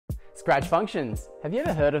Scratch functions. Have you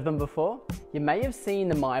ever heard of them before? You may have seen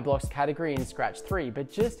the MyBlocks category in Scratch 3, but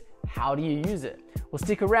just how do you use it? Well,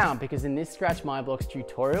 stick around because in this Scratch MyBlocks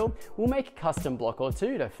tutorial, we'll make a custom block or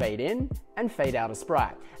two to fade in and fade out a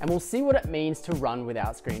sprite, and we'll see what it means to run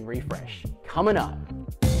without screen refresh. Coming up.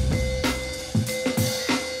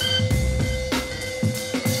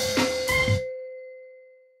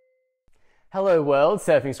 Hello world,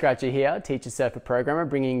 Surfing Scratcher here, teacher surfer programmer,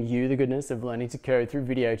 bringing you the goodness of learning to code through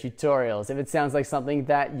video tutorials. If it sounds like something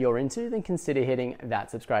that you're into, then consider hitting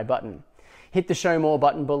that subscribe button. Hit the show more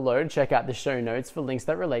button below to check out the show notes for links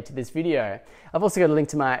that relate to this video. I've also got a link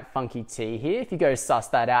to my funky tee here. If you go suss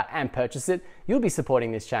that out and purchase it, you'll be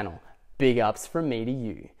supporting this channel. Big ups from me to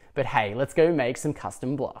you. But hey, let's go make some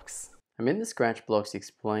custom blocks. I'm in the Scratch Blocks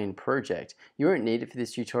Explain project. You won't need it for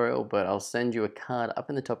this tutorial, but I'll send you a card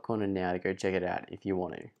up in the top corner now to go check it out if you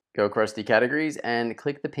want to. Go across the categories and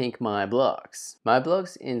click the pink My Blocks. My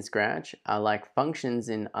Blocks in Scratch are like functions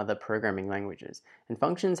in other programming languages, and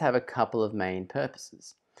functions have a couple of main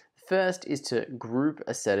purposes. The first is to group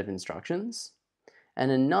a set of instructions,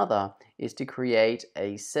 and another is to create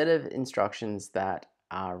a set of instructions that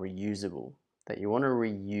are reusable, that you want to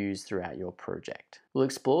reuse throughout your project. We'll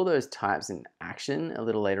explore those types in action a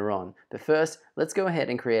little later on, but first, let's go ahead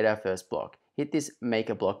and create our first block. Hit this Make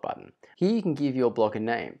a Block button. Here you can give your block a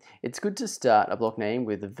name. It's good to start a block name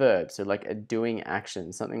with a verb, so like a doing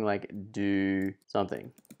action, something like do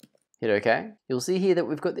something. Hit OK. You'll see here that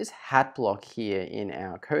we've got this hat block here in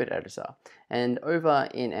our code editor, and over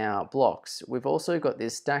in our blocks, we've also got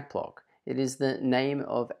this stack block. It is the name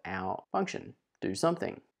of our function, do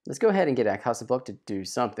something. Let's go ahead and get our custom block to do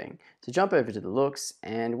something. So jump over to the looks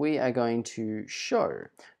and we are going to show.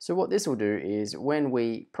 So what this will do is when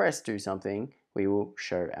we press do something, we will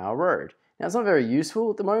show our road. Now it's not very useful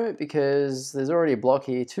at the moment because there's already a block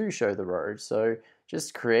here to show the road. So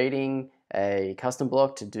just creating a custom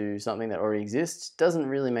block to do something that already exists doesn't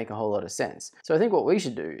really make a whole lot of sense. So I think what we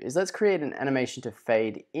should do is let's create an animation to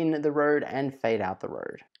fade in the road and fade out the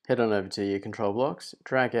road. Head on over to your control blocks,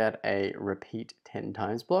 drag out a repeat 10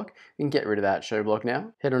 times block. You can get rid of that show block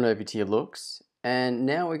now. Head on over to your looks, and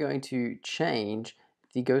now we're going to change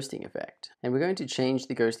the ghosting effect. And we're going to change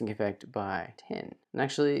the ghosting effect by 10. And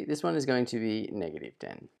actually, this one is going to be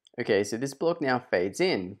 -10. Okay, so this block now fades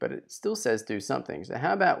in, but it still says do something. So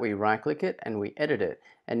how about we right click it and we edit it,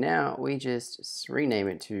 and now we just rename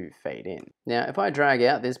it to fade in. Now, if I drag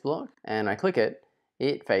out this block and I click it,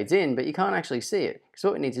 it fades in, but you can't actually see it. So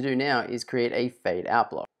what we need to do now is create a fade out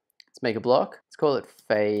block. Let's make a block, let's call it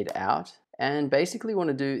fade out, and basically want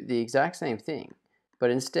to do the exact same thing, but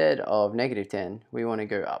instead of -10, we want to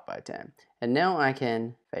go up by 10. And now I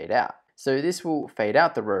can fade out. So this will fade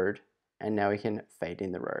out the road, and now we can fade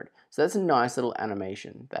in the road. So that's a nice little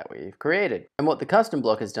animation that we've created. And what the custom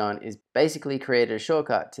block has done is basically created a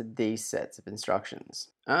shortcut to these sets of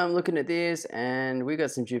instructions. I'm looking at this and we've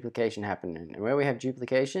got some duplication happening. And where we have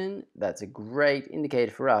duplication, that's a great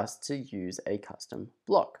indicator for us to use a custom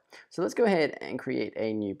block. So let's go ahead and create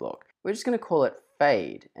a new block. We're just going to call it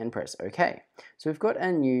fade and press OK. So we've got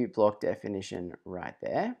a new block definition right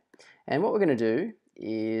there. And what we're going to do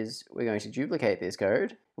is we're going to duplicate this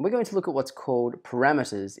code and we're going to look at what's called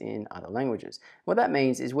parameters in other languages. What that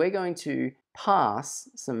means is we're going to pass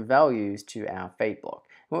some values to our fade block.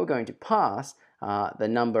 And what we're going to pass are the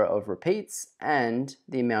number of repeats and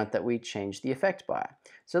the amount that we change the effect by.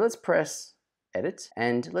 So let's press edit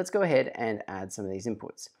and let's go ahead and add some of these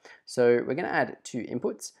inputs. So we're going to add 2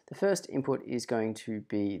 inputs. The first input is going to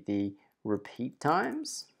be the repeat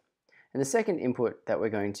times, and the second input that we're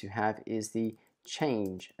going to have is the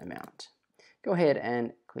change amount. Go ahead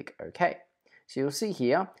and click OK. So you'll see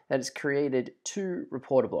here that it's created 2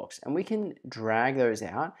 reporter blocks, and we can drag those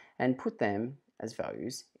out and put them as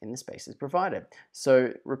values in the spaces provided.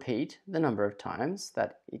 So repeat the number of times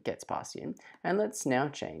that it gets passed in, and let's now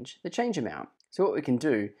change the change amount. So what we can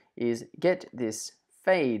do is get this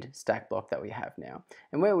fade stack block that we have now,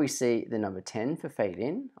 and where we see the number 10 for fade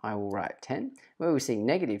in, I will write 10. Where we see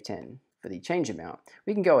 -10 for the change amount,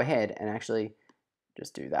 we can go ahead and actually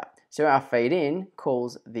just do that. So our fade in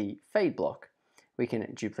calls the fade block. We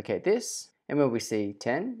can duplicate this, and where we see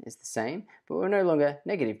 10 is the same, but we're no longer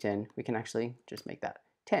 -10, we can actually just make that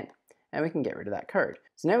 10. And we can get rid of that code.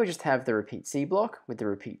 So now we just have the repeat C block with the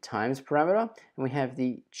repeat times parameter, and we have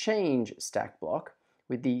the change stack block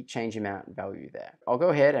with the change amount value there. I'll go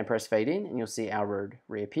ahead and press fade in and you'll see our road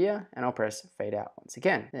reappear, and I'll press fade out once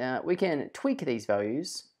again. Now we can tweak these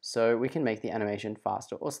values so we can make the animation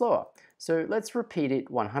faster or slower. So let's repeat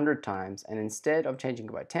it 100 times, and instead of changing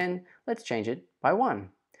it by 10, let's change it by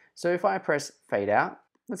 1. So if I press fade out,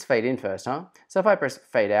 Let's fade in first, huh? So if I press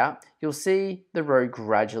fade out, you'll see the row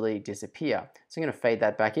gradually disappear. So I'm going to fade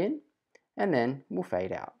that back in, and then we'll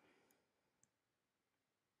fade out.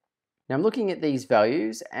 Now I'm looking at these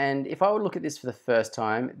values, and if I would look at this for the first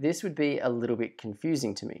time, this would be a little bit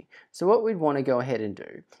confusing to me. So what we'd want to go ahead and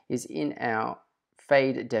do is, in our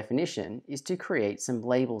fade definition, is to create some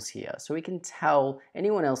labels here so we can tell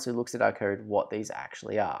anyone else who looks at our code what these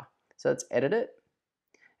actually are. So let's edit it,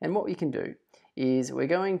 and what we can do is we're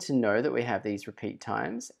going to know that we have these repeat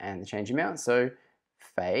times and the change amount. So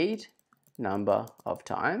fade number of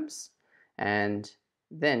times, and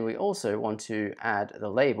then we also want to add the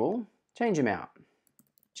label change amount.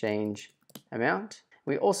 Change amount.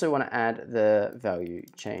 We also want to add the value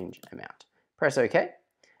change amount. Press OK,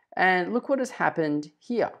 and look what has happened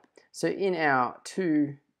here. So in our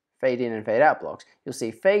two fade in and fade out blocks, you'll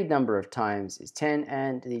see fade number of times is 10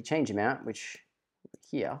 and the change amount, which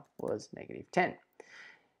here was -10.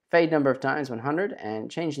 Fade number of times 100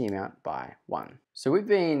 and change the amount by 1. So we've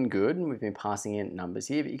been good and we've been passing in numbers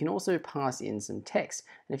here, but you can also pass in some text.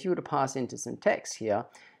 And if you were to pass into some text here,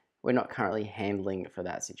 we're not currently handling for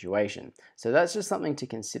that situation. So that's just something to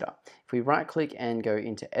consider. If we right click and go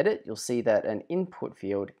into edit, you'll see that an input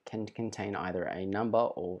field can contain either a number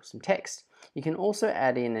or some text. You can also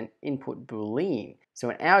add in an input boolean. So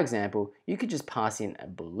in our example, you could just pass in a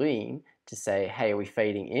boolean to say, hey, are we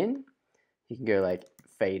fading in? You can go like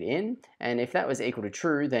fade in, and if that was equal to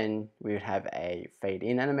true, then we would have a fade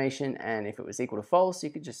in animation, and if it was equal to false,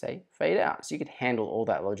 you could just say fade out. So you could handle all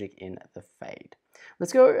that logic in the fade.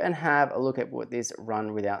 Let's go and have a look at what this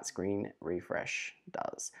run without screen refresh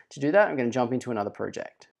does. To do that, I'm going to jump into another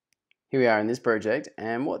project. Here we are in this project,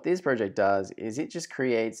 and what this project does is it just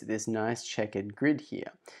creates this nice checkered grid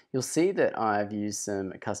here. You'll see that I've used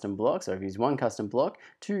some custom blocks. I've used one custom block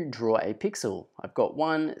to draw a pixel. I've got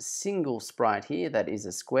one single sprite here that is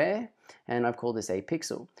a square, and I've called this a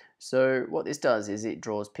pixel. So what this does is it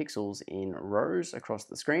draws pixels in rows across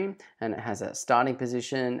the screen, and it has a starting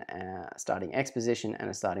position, a starting X position,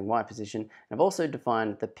 and a starting Y position. And I've also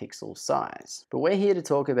defined the pixel size. But we're here to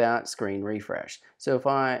talk about screen refresh. So if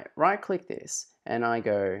I right click this and I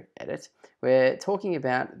go edit, we're talking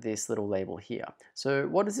about this little label here. So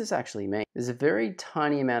what does this actually mean? There's a very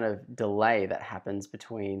tiny amount of delay that happens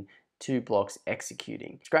between two blocks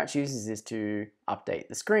executing. Scratch uses this to update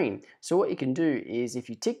the screen. So what you can do is if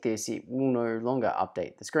you tick this, it will no longer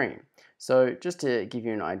update the screen. So just to give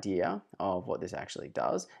you an idea of what this actually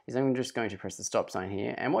does, is I'm just going to press the stop sign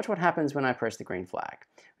here and watch what happens when I press the green flag.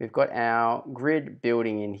 We've got our grid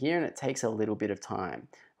building in here and it takes a little bit of time.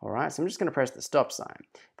 All right, so I'm just going to press the stop sign.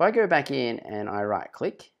 If I go back in and I right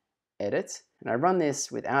click, edit, and I run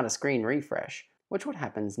this without a screen refresh, watch what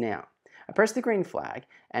happens now. I pressed the green flag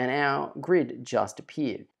and our grid just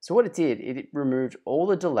appeared. So what it did, it removed all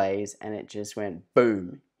the delays and it just went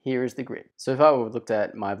boom, here is the grid. So if I would looked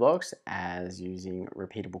at my blocks as using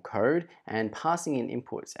repeatable code and passing in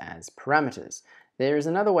inputs as parameters, there is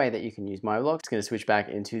another way that you can use my blocks. It's going to switch back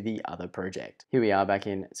into the other project. Here we are back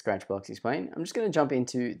in Scratch Blocks Explain. I'm just going to jump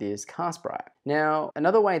into this car sprite. Now,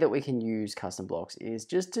 another way that we can use custom blocks is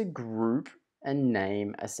just to group and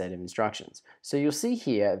name a set of instructions. So you'll see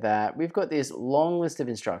here that we've got this long list of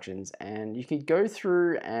instructions and you could go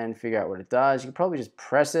through and figure out what it does. You could probably just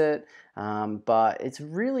press it, but it's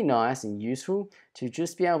really nice and useful to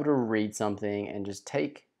just be able to read something and just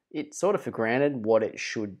take it sort of for granted what it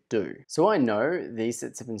should do. So I know these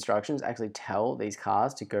sets of instructions actually tell these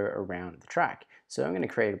cars to go around the track. So I'm going to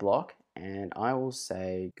create a block and I will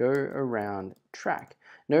say go around track.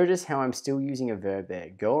 Notice how I'm still using a verb there,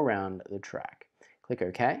 go around the track. Click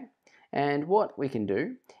OK. And what we can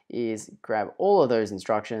do is grab all of those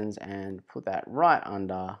instructions and put that right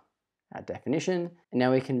under our definition. And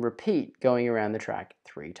now we can repeat going around the track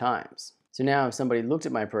 3 times. So now if somebody looked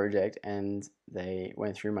at my project and they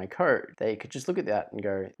went through my code, they could just look at that and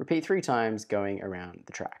go, repeat 3 times going around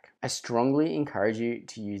the track. I strongly encourage you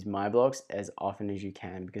to use my blocks as often as you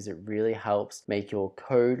can because it really helps make your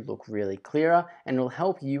code look really clearer, and it'll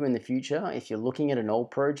help you in the future if you're looking at an old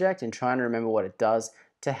project and trying to remember what it does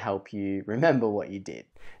to help you remember what you did.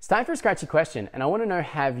 It's time for a scratchy question, and I want to know,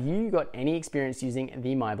 have you got any experience using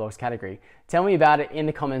the My Blocks category? Tell me about it in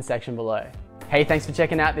the comments section below. Hey, thanks for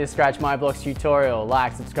checking out this Scratch My Blocks tutorial.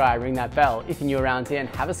 Like, subscribe, ring that bell if you're new around here, and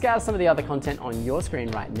have a scout of some of the other content on your screen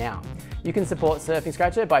right now. You can support Surfing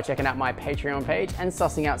Scratcher by checking out my Patreon page and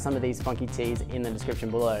sussing out some of these funky teas in the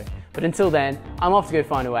description below. But until then, I'm off to go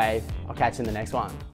find a wave. I'll catch you in the next one.